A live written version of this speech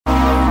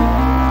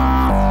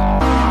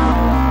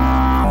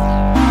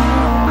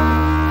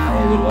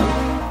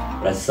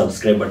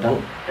subscribe button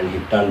and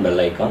hit on bell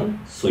icon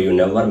so you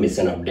never miss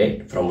an update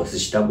from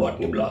VASISTA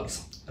Botany Blogs,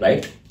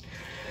 right?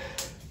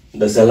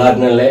 The cell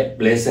organelle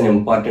plays an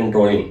important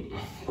role in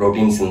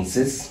protein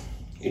synthesis.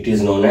 It is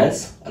known as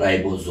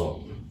ribosome.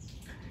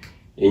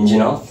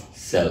 Engine of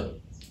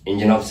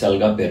cell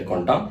ga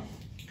perkontam.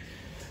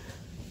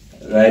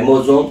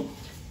 Ribosome,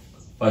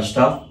 first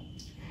off,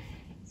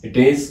 it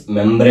is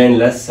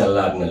membraneless cell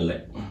organelle.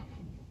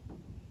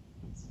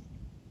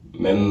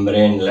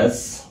 Membraneless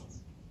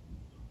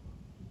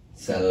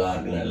cell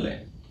organelle.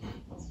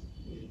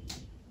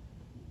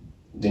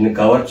 దీన్ని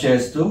cover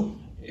చేస్తూ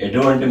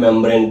ఎటువంటి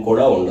membrane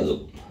కూడా ఉండదు.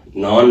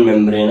 Non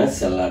మెంబ్రెయినస్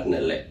cell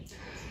ఆర్గనెల్లే.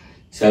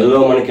 సెల్లో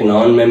మనకి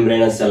non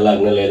మెంబ్రెయినస్ cell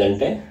organelle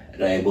ఏదంటే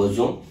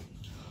ribosome,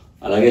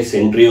 అలాగే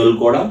centriole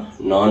కూడా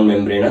non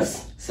మెంబ్రెయినస్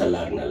cell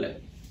ఆర్గనెల్లే,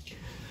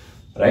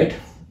 right?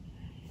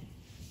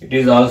 It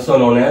is also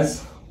known as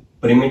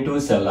primitive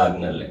cell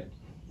ఆర్గనెల్లే.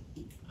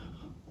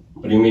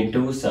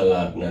 Primitive cell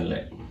organelle,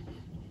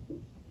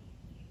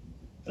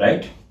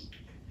 right?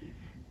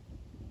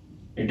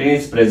 It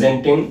is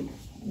present in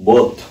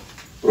both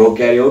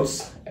prokaryotes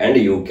and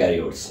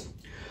eukaryotes.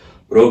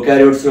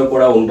 Prokaryotes lo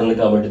kuda untundi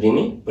kabatti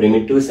dini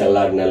primitive cell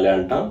organelle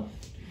antam.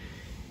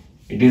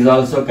 It is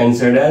also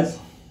considered as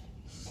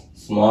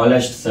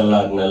smallest cell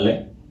organelle.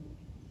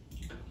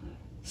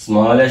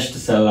 Smallest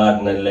cell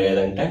organelle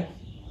edante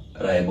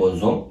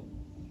ribosome,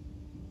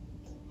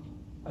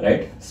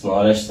 right?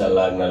 Smallest cell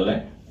organelle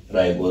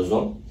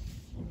ribosome.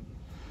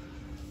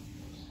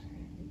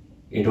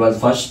 It was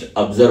first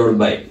observed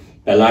by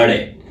Pallade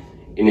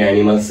in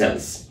animal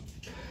cells,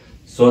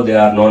 so they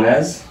are known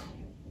as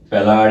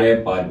Pallade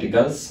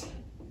particles.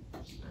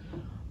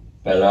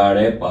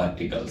 Pallade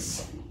particles,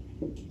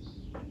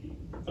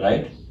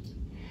 right?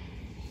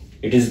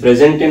 It is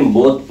present in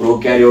both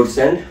prokaryotes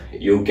and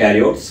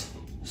eukaryotes,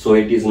 so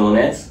it is known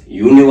as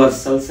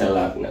universal cell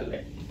organelle.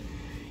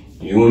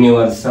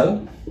 Universal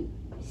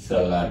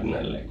cell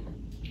organelle.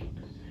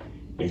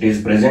 It is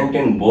present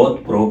in both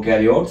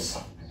prokaryotes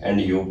and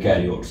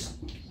eukaryotes,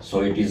 so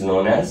it is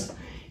known as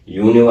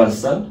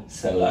universal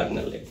cell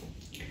organelle.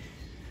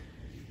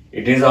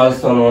 It is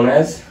also known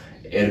as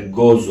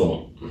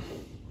ergosome.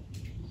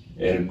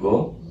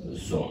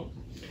 Ergosome.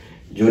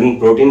 During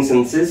protein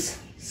synthesis,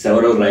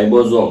 several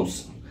ribosomes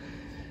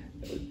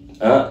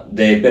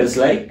they appears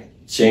like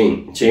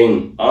chain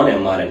on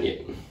mRNA,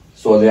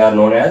 so they are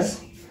known as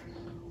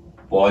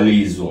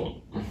polysome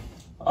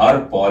or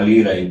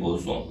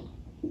polyribosome.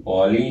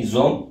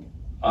 Polysome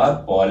or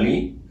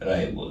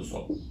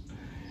polyribosome.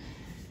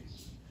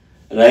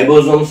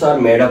 Ribosomes are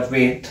made up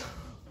with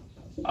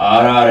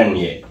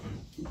rRNA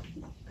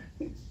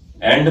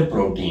and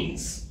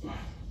proteins.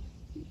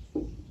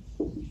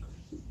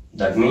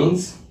 That means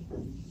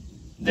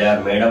they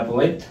are made up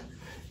with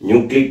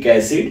nucleic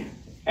acid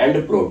and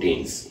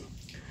proteins.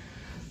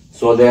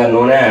 So they are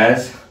known as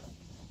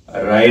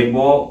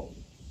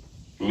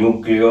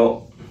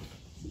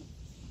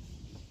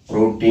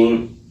ribonucleoprotein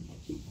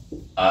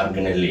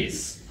organelles.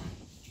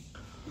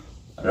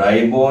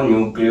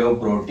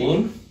 Ribonucleoprotein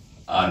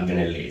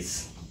organelles.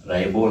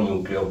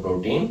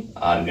 Ribonucleoprotein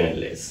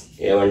organelles.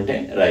 Evante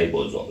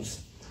ribosomes.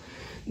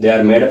 They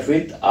are made up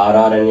with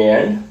rRNA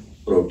and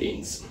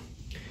proteins.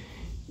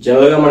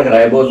 Generally, మనకి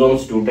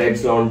ribosomes two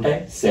types లో ఉంటాయి,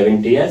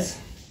 70S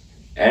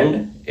and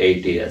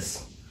 80S.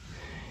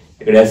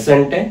 ఇక్కడ S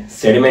అంటే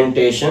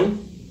sedimentation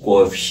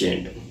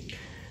coefficient.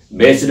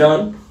 Based on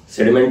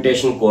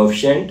sedimentation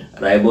coefficient,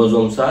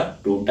 ribosomes are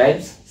two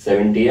types,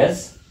 70S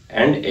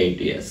and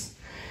 80S.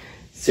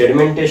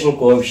 Sedimentation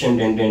coefficient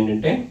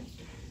ఏంటంటే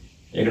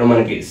ఇక్కడ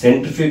మనకి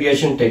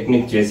centrifugation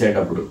technique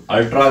చేసేటప్పుడు,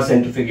 ultra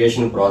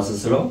centrifugation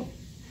ప్రాసెస్లో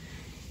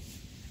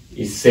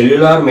ఈ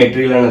సెల్యులార్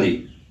మెటీరియల్ అనేది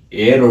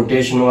ఏ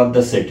రొటేషన్ వద్ద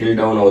సెటిల్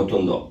డౌన్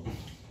అవుతుందో,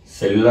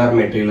 సెల్యులార్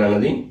మెటీరియల్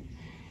అనేది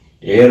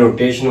ఏ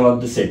రొటేషన్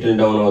వద్ద సెటిల్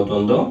డౌన్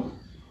అవుతుందో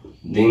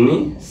దీన్ని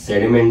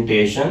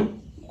సెడిమెంటేషన్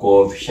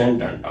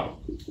కోఎఫిషియంట్ అంటాం.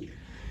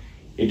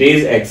 It is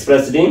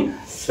expressed in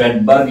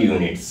Swedberg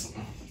units.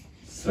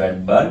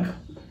 Swedberg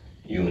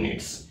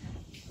units.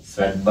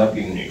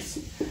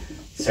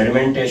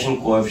 Sedimentation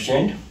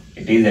coefficient,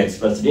 it is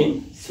expressed in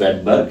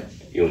Swedberg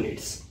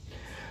units,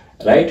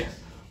 right?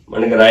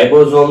 Manaki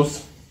ribosomes,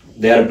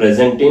 they are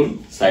present in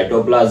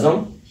cytoplasm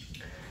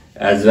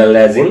as well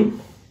as in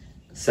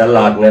cell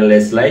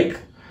organelles like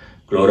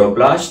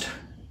chloroplast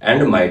and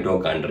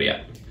mitochondria.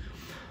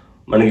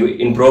 Manaki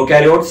in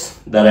prokaryotes,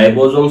 the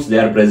ribosomes, they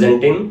are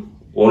present in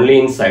only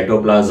in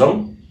cytoplasm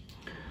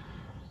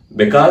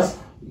because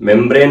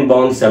membrane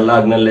bound cell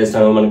organelles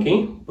are manaki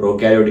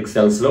prokaryotic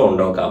cells lo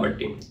undavu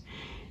kabatti.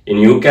 In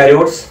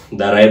eukaryotes,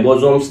 the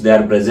ribosomes, they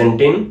are present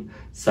in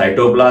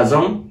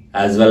cytoplasm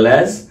as well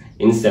as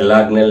in cell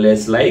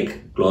organelles like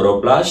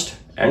chloroplast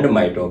and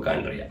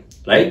mitochondria,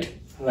 right?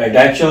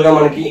 Actually ga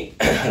manaki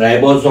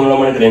ribosome lo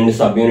manaki rendu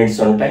sub units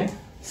untayi,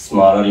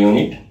 smaller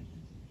unit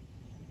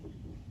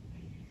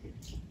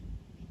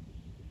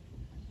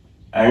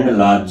and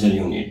larger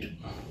unit.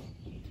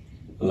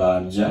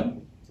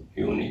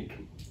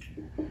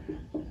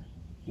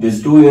 These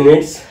two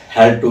units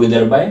held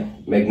together by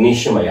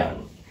magnesium ion.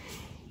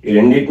 ఈ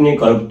రెండింటిని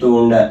కలుపుతూ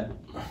ఉండే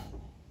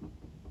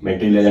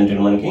material ఏదంటే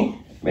మనకి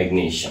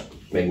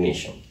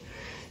magnesium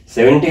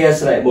 70s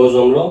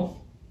రైబోజోమ్లో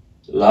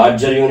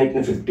larger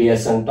యూనిట్ని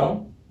 50s అంటాం,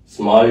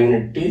 small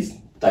unit is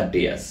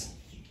 30s.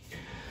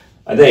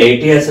 అదే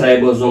 80s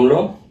రైబోజోమ్లో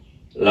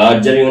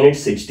larger unit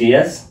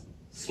 60s,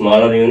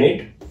 smaller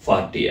unit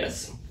 40s.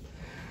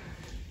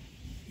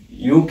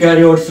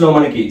 యూకారియోట్స్లో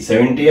మనకి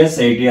 70s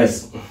 80s,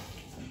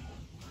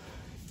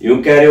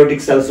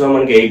 eukaryotic సెల్స్లో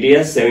మనకి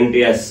 80s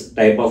 70s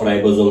type of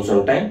ribosomes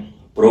ఉంటాయి.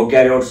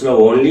 ప్రోకారియోట్స్లో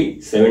only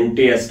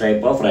 70s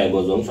type of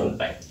ribosomes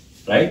ఉంటాయి.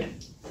 Right,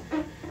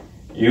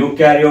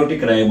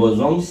 eukaryotic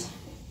ribosomes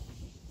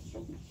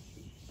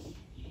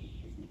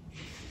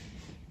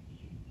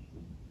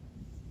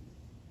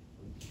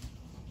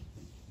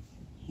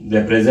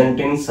they present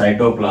in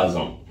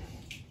cytoplasm.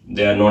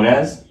 They are known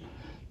as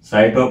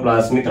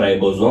cytoplasmic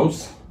ribosomes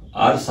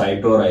or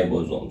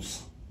cytoribosomes.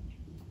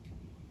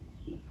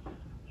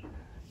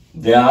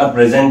 They are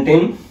present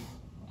in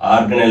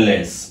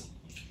organelles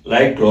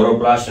like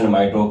chloroplast and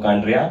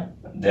mitochondria.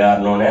 They are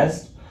known as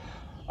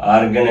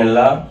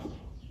organellar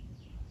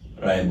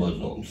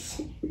ribosomes.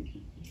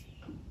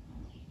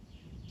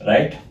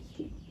 Right?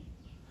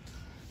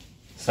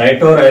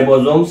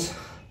 Cytoribosomes,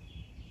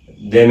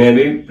 they may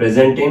be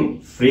present in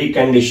free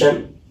condition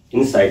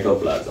in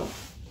cytoplasm.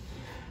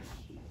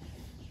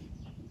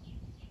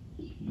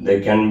 They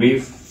can be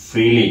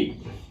freely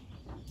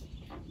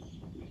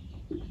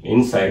in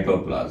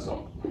cytoplasm.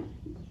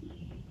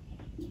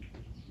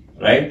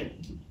 Right?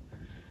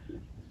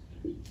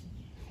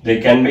 They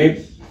can be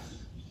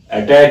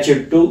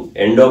attached to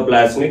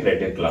endoplasmic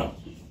reticulum.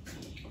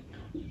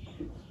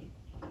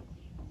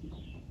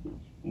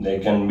 They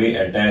can be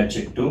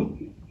attached to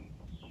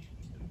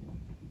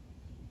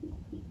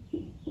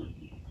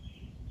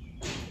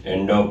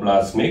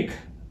endoplasmic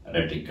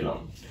reticulum.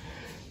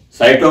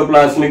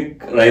 Cytoplasmic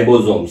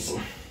ribosomes,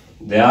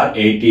 they are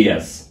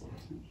ATS.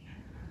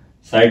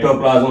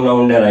 సైటోప్లాజంలో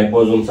ఉండే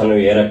ribosomes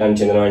అనేవి ఏ రకానికి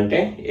చెందినవి అంటే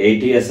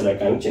ATS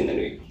రకానికి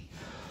చెందినవి.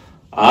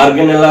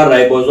 ఆర్గనెల్లార్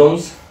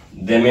ribosomes,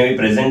 they may be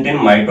present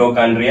in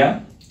mitochondria.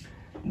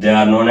 They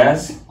are known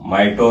as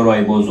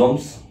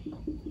మైటోరైబోజోమ్స్.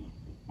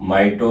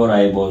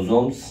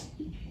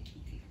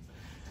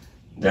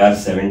 They are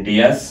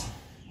 70s.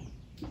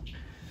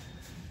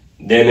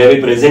 They may be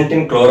present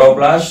in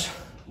chloroplast.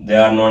 They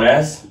are known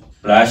as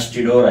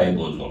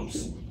plastidoribosomes.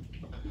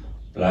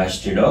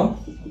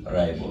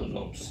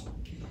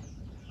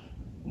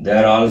 They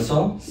are also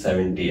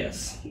 70s.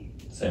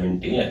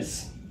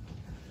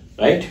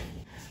 Right?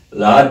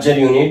 Larger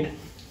unit,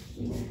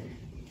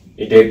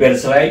 it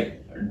appears like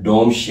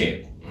dome shape.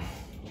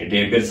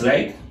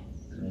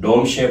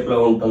 లో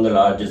ఉంటుంది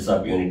larger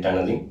sub unit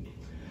అనేది.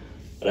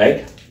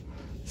 Right,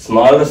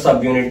 smaller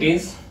subunit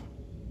is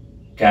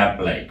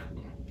cap-like.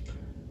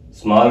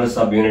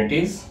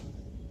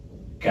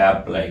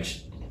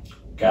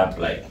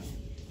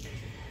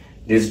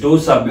 These two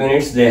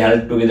subunits, they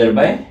help together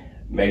by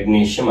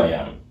magnesium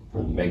ion.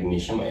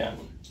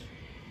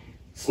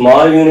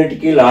 Small unit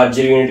ki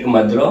larger unit ki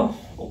మధ్యలో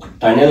ఒక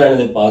tunnel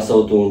అనేది pass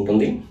అవుతూ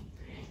ఉంటుంది.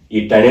 ఈ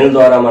tunnel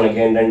ద్వారా మనకి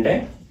ఏంటంటే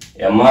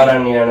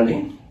mRNA అనేది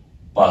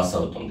పాస్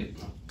అవుతుంది.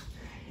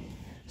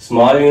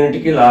 స్మాల్ యూనిట్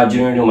కి లార్జ్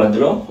యూనిట్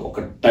మధ్యలో ఒక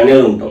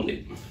టనెల్ ఉంటుంది.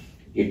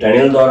 ఈ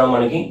టనెల్ ద్వారా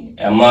మనకి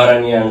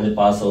mRNA అనేది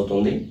పాస్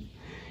అవుతుంది.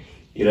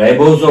 ఈ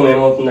రైబోజోమ్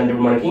ఏమవుతుందంటే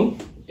ఇప్పుడు మనకి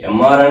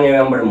mRNA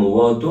వెంబడి మూవ్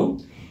అవుతూ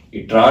ఈ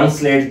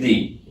translate the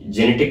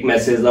genetic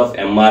message of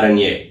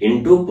mRNA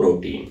into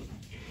protein.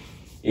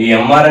 ఈ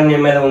mRNA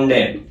మీద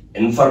ఉండే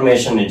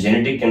ఇన్ఫర్మేషన్ ని,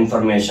 జెనెటిక్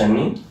ఇన్ఫర్మేషన్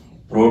ని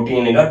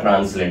ప్రోటీన్ గా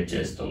ట్రాన్స్లేట్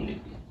చేస్తుంది.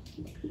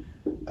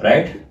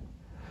 Right,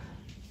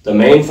 the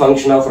main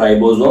function of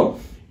ribosome,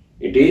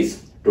 it is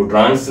to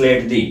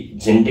translate the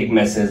genetic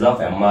message of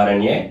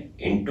mRNA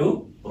into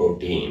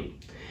protein.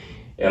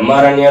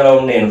 mRNA లో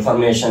ఉండే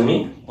information ని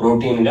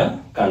ప్రోటీన్ గా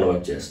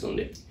కన్వర్ట్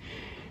చేస్తుంది.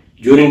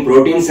 During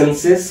protein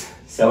synthesis,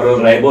 several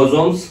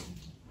ribosomes,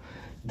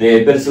 they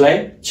appears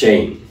like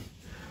chain.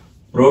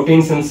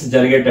 Protein synthesis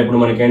జరిగేటప్పుడు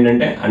మనకి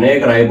ఏంటంటే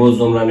అనేక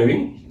రైబోజోమ్లు అనేవి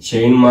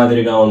చైన్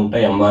మాదిరిగా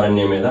ఉంటాయి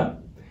mRNA మీద.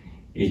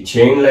 ఈ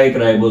చైన్ లైక్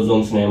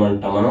రైబోజోమ్స్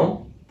ఏమంటాం మనం?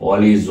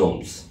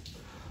 పాలీజోమ్స్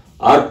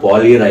or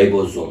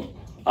polyribosome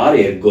or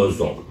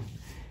ergosome.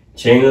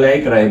 Chain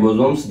like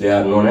ribosomes, they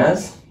are known as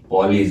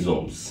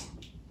polysomes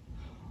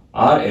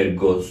or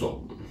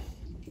ergosome.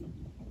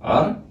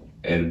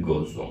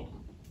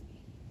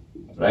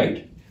 Right,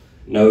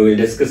 now we will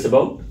discuss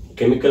about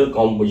chemical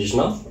composition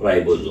of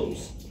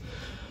ribosomes.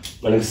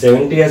 మనకి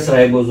 70s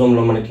రైబోజోమ్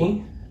లో మనకి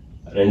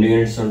రెండు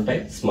యూనిట్స్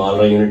ఉంటాయి.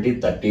 Smaller unit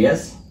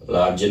 30s,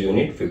 larger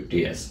unit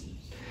 50s.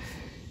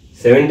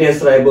 70s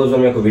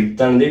ribosome యొక్క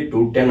width అనేది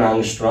 210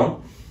 angstrom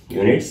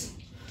units,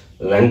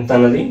 length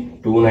అన్నది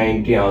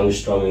 290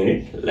 angstrom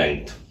unit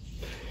length.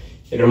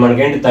 ఇక్కడ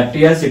మనకేంటి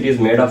 30s, it is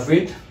made up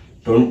with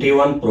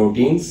 21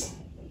 proteins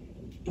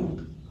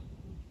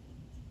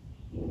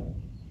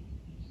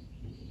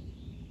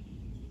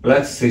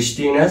plus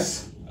 16s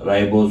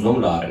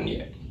ribosome RNA.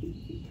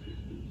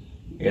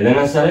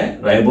 ఏదైనా సరే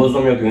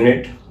రైబోజోమ్ యొక్క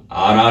unit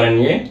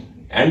rRNA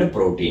and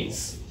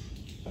proteins.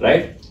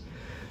 Right,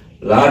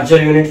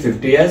 Larger unit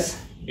 50S,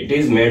 it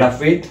is made up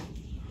with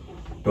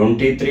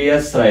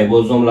 23S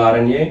ribosomal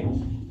RNA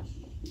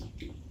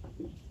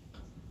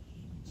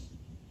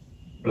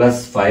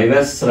plus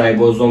 5S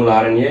ribosomal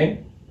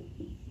RNA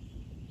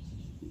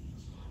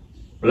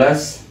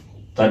plus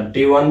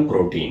 31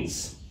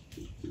 proteins.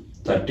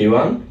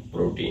 31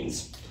 proteins.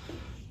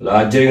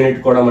 Larger unit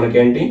కూడా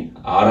మనకేంటి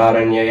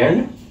rRNA and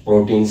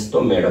proteins తో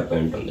made up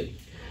అయి ఉంటుంది.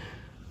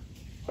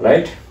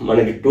 Right,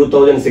 మనకి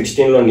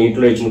 2016 లో NEET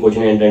లో ఇచ్చిన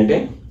question ఏంటంటే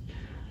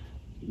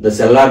the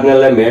cell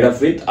organelle made up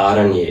with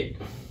RNA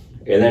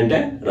ఏదంటే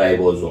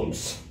ribosomes.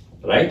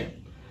 Right,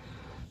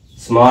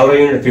 smaller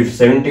unit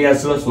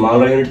 70S లో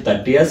smaller unit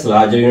 30S,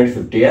 larger unit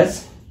 50S,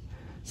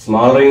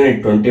 smaller unit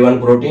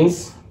 21 proteins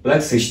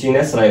plus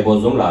 16S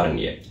ribosomal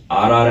RNA,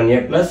 rRNA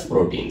plus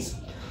proteins.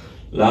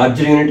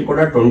 Larger unit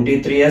కూడా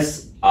 23S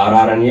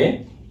rRNA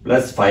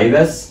plus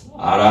 5S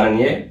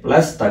rRNA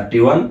plus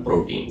 31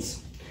 proteins.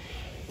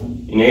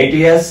 In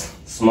 80S,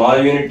 small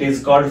unit is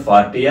called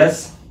 40S,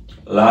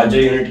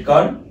 larger unit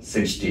called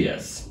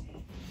 60S.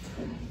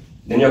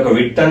 దీని యొక్క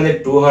width అనేది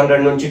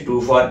 200 నుంచి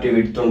 240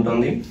 width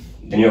ఉంటుంది.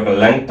 దీని యొక్క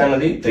length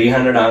అనేది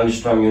 300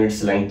 angstrom units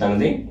length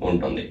అనేది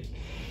ఉంటుంది.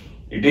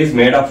 It is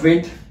made up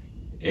with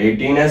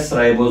 18S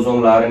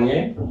ribosomal RNA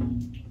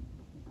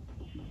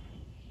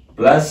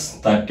plus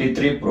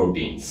 33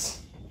 proteins.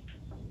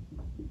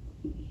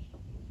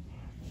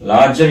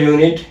 Larger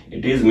unit,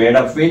 it is made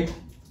up with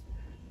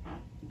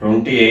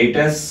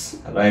 28S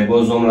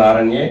ribosomal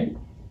RNA,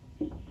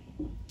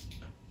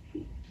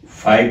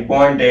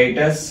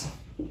 5.8S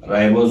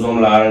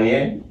ribosomal RNA,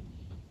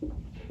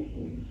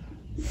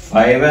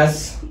 5S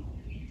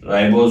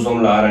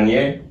ribosomal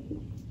RNA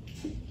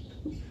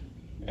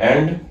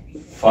and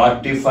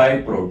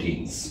 45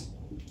 proteins.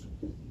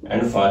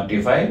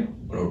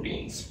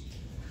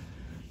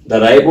 The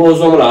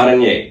ribosomal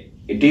RNA,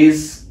 it is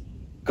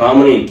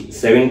common in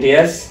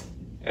 70S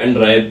and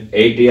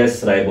 80S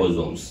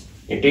ribosomes.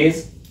 It is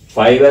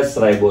 5S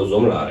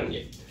ribosomal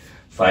RNA.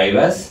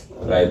 5S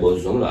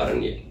ribosomal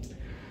RNA.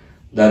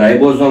 The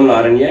ribosomal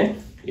RNA,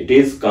 it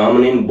is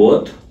common in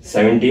both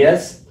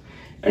 70S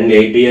and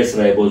 80S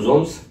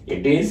ribosomes.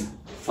 It is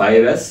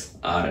 5S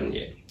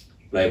RNA.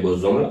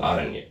 Ribosomal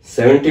RNA.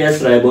 70S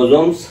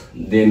ribosomes,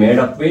 they made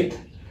up with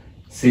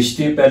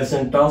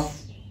 60% of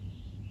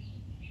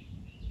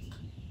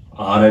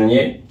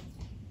RNA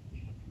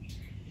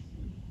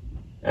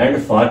and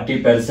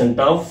 40%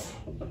 of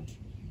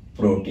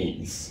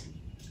proteins.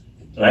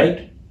 Right?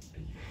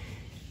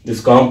 This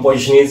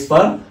composition is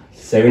for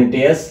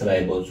 70S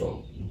ribosome.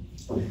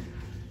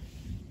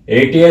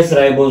 80S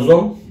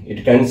ribosome, it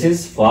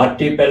consists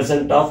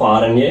 40% of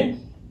RNA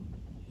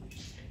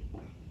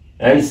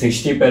and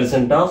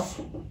 60% of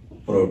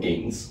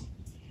proteins.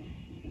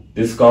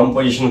 This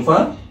composition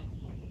for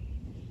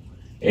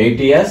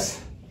 80S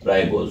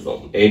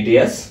ribosome.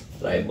 80S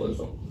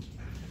ribosome.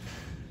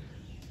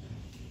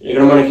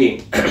 ఇక్కడ మనకి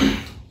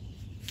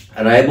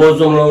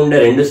ribosome లో ఉండే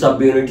రెండు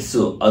sub units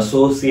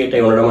associate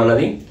అయి ఉండడం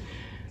అనేది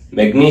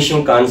magnesium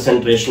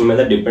concentration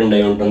మీద depend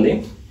అయి ఉంటుంది.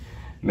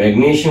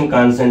 Magnesium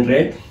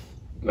concentrate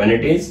when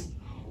it is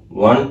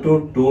 1 to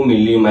 2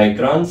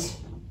 millimicrons,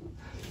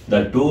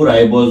 the two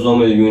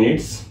ribosomal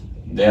units,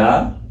 they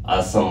are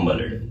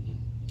assembled.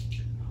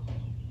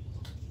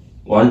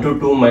 1 to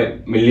 2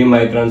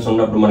 millimicrons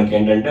ఉన్నప్పుడు మనకి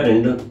ఏంటంటే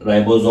రెండు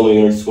రైబోసోమల్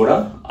యూనిట్స్ కూడా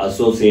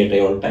అసోసియేట్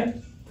అయి ఉంటాయి.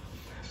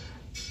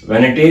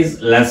 When it is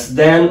less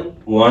than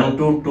 1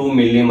 to 2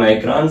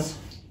 millimicrons,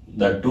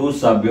 the two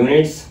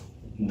subunits,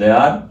 they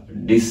are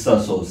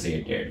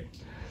disassociated.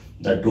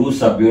 The two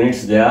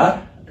subunits, they are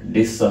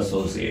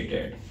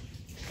disassociated.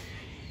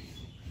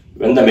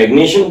 When the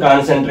magnesium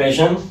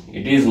concentration,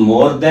 it is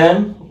more than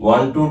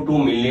 1 to 2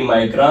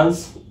 millimicrons,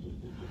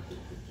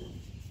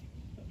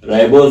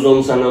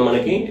 ribosomes అన్న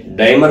మనకి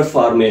dimer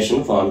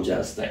formation form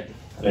చేస్తాయి.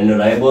 రెండు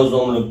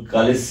రైబోసోమ్లు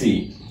కలిసి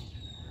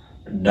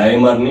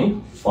dimer ని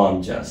form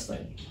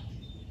చేస్తాయి.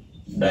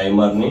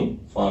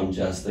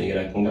 ఈ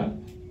రకంగా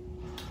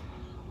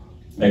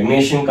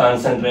magnesium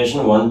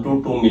concentration 1 to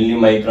 2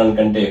 మిల్లీమైక్రాన్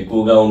కంటే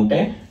ఎక్కువగా ఉంటే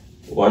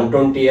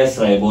 120S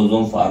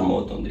రైబోసోమ్ ఫార్మ్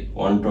అవుతుంది.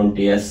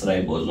 120S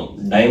రైబోసోమ్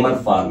డైమర్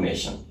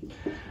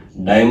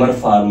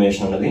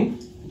ఫార్మేషన్ అనేది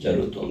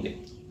జరుగుతుంది.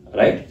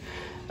 రైట్,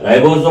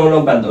 రైబోసోమ్ లో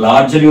పెద్ద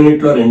లార్జర్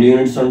యూనిట్ లో రెండు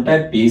యూనిట్స్ ఉంటాయి,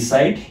 పి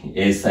సైట్,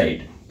 ఏ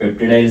site,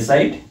 పెప్టిడైల్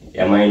site,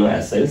 amino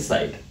acid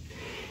site.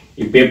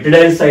 ఈ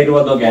పెప్టిడైల్ సైట్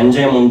వద్ద ఒక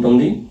ఎంజైమ్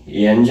ఉంటుంది. ఈ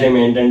ఎంజైమ్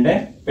ఏంటంటే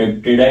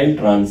పెప్టిడైల్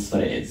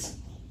transferase.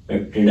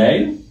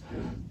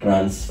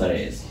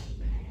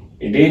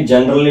 It is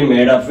generally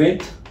made up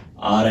with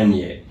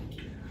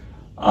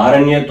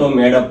RNA తో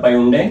మేడప్ అయి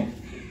ఉండే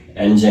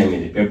ఎంజైమ్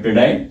ఇది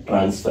పెప్టిడైల్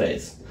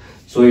transferase.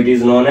 So it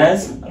is known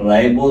as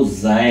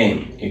ribozyme.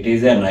 It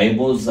is a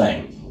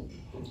ribozyme.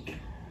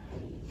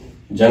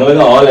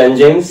 Generally, all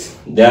enzymes,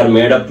 they are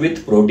made up with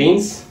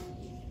proteins.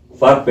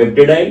 For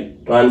peptide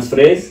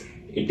transferase,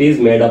 it is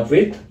made up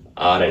with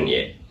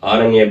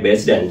RNA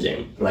based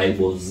enzyme,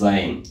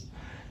 ribozyme.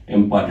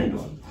 Important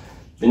one.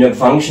 Then your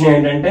function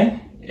ఏంటంటే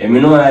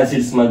amino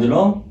acids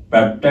మధ్యలో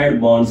peptide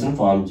bonds ని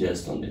form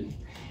చేస్తుంది.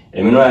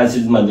 Amino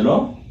acids మధ్యలో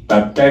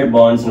peptide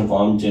bonds ను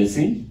form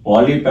చేసి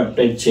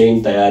polypeptide chain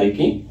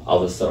తయారీకి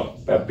అవసరం,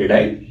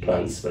 పెప్టిడైడ్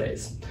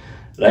transferase.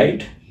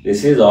 Right,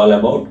 this is all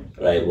about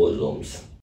ribosomes.